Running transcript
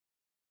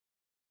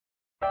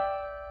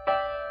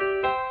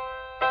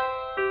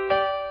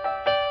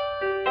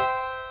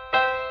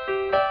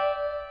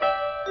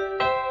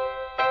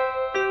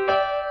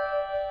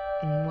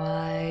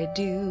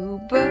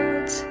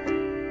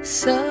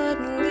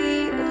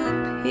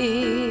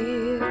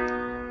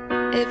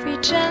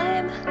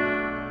time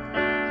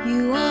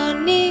you are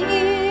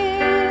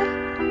near,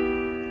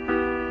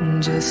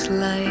 just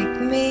like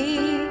me,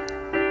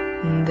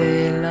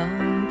 they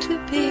long to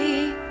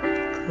be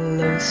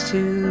close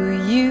to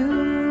you.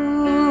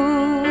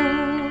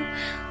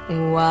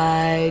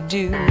 Why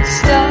do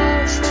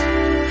stars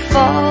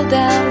fall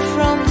down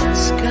from the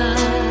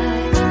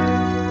sky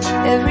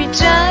every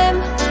time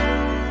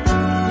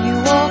you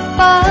walk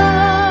by?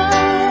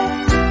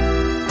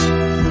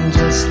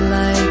 Just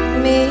like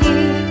me,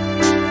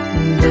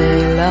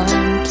 they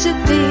long to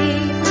be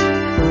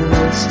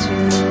close to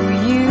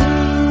you.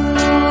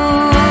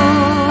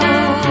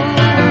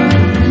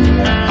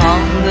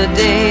 On the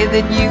day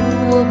that you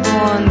were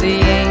born, the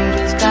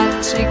angels got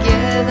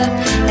together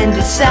and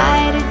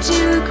decided to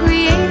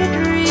create a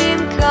dream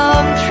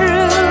come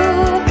true.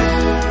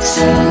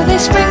 So they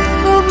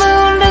sprinkled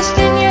moon dust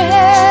in your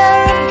hair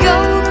and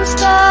golden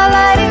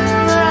starlight in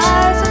your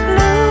eyes of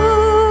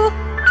blue.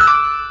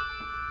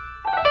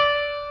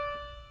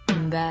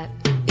 That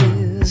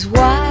is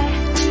why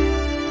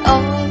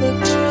all the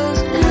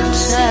girls in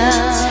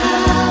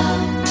town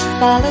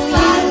follow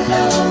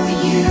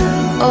you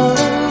all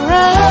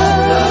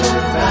around.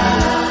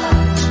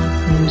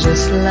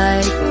 Just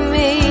like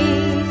me,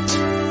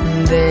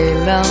 they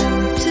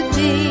long to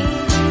be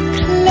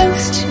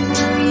close to you.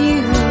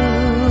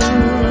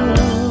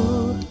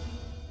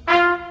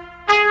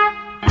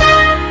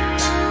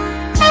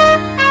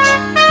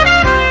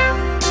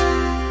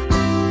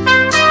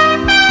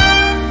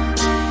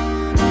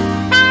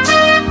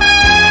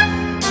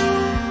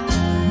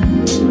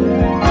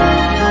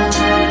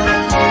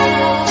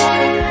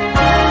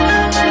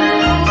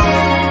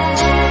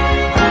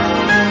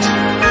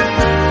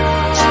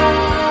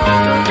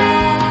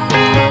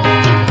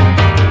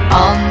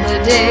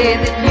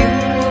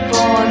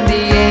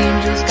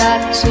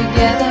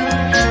 Together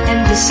and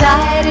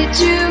decided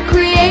to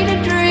create a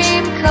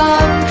dream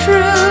come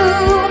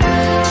true.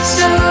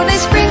 So they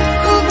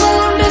sprinkled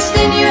moon dust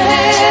in your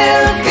hair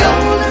and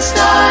golden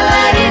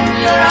starlight in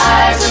your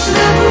eyes of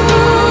blue.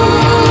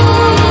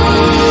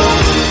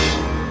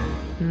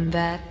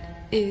 That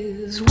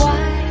is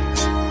why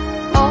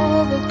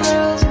all the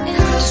girls in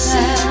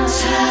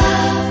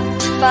town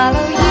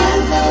follow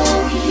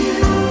you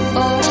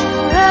all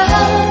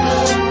around.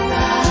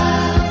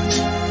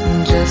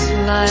 Just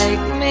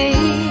like me,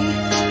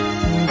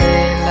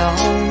 they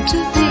long to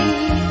be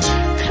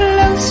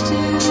close to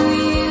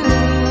you.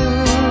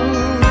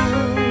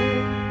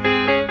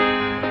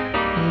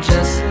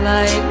 Just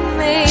like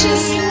me,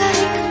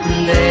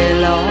 they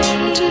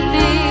long to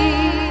be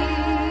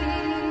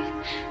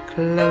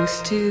close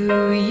to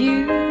you.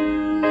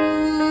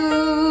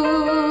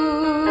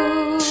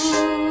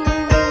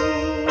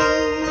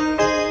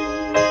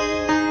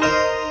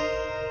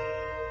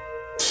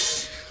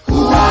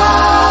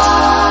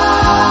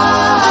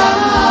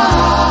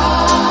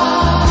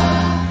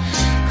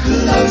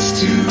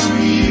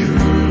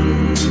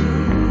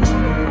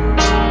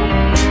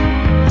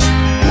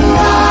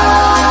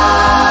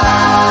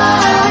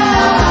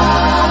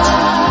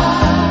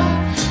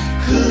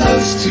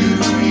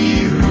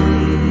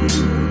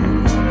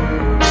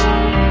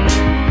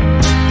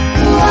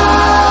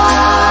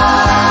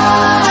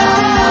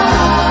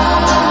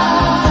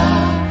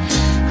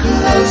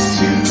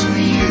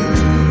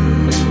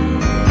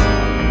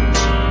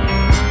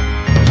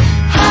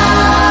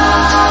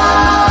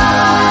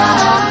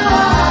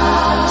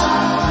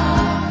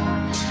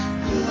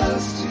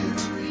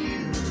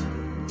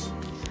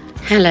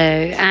 Hello,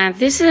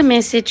 this is a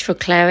message for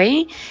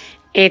Chloe.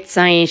 It's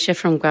Aisha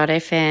from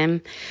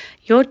Godfm.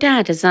 Your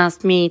dad has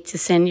asked me to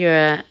send you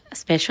a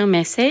special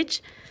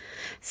message.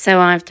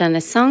 So I've done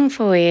a song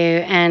for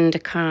you and a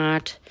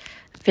card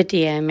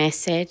video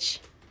message.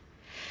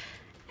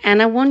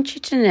 And I want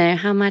you to know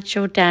how much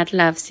your dad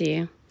loves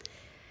you.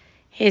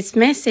 His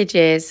message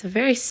is a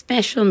very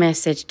special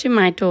message to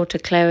my daughter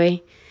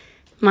Chloe.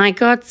 May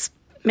God's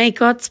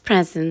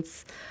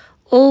presence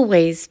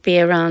always be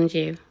around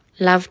you.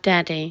 Love,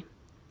 Daddy.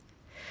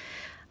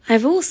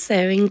 I've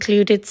also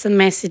included some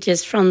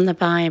messages from the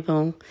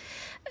Bible.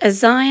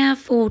 Isaiah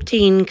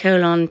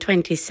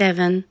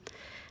 14:27.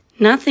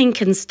 Nothing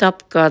can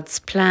stop God's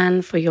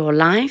plan for your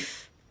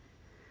life,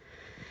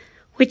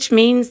 which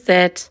means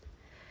that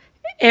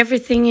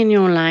everything in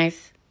your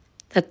life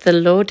that the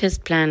Lord has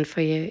planned for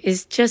you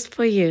is just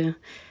for you,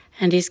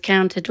 and He's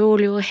counted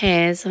all your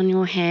hairs on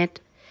your head.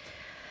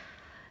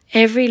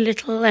 Every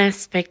little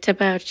aspect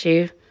about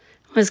you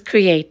was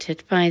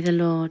created by the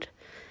Lord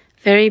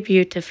very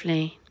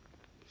beautifully.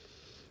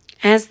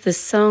 As the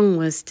song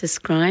was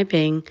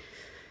describing,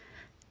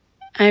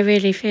 I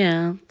really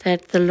feel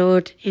that the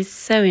Lord is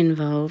so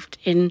involved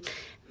in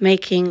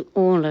making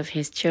all of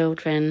His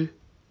children.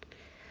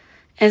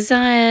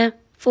 Isaiah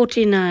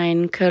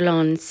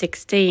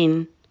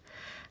 49:16.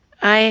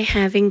 I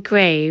have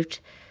engraved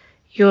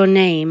your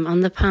name on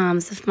the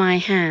palms of my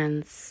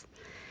hands.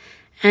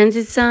 And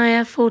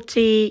Isaiah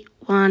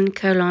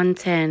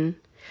 41:10.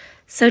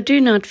 So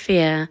do not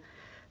fear,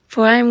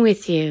 for I am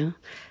with you.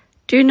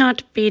 Do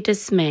not be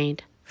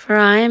dismayed, for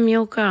I am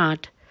your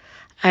God.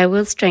 I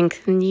will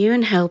strengthen you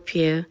and help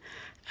you.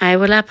 I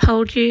will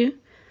uphold you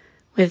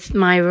with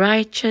my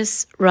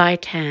righteous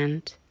right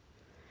hand.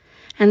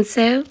 And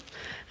so,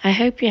 I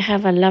hope you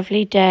have a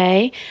lovely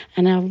day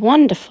and a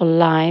wonderful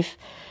life.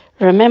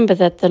 Remember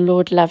that the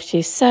Lord loves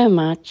you so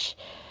much.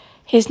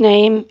 His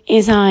name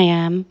is I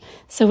Am.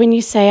 So when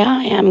you say,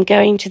 I am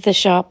going to the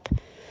shop,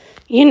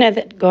 you know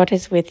that God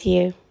is with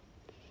you.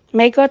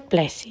 May God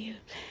bless you.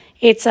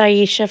 It's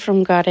Aisha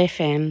from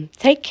Godfm.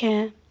 Take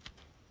care.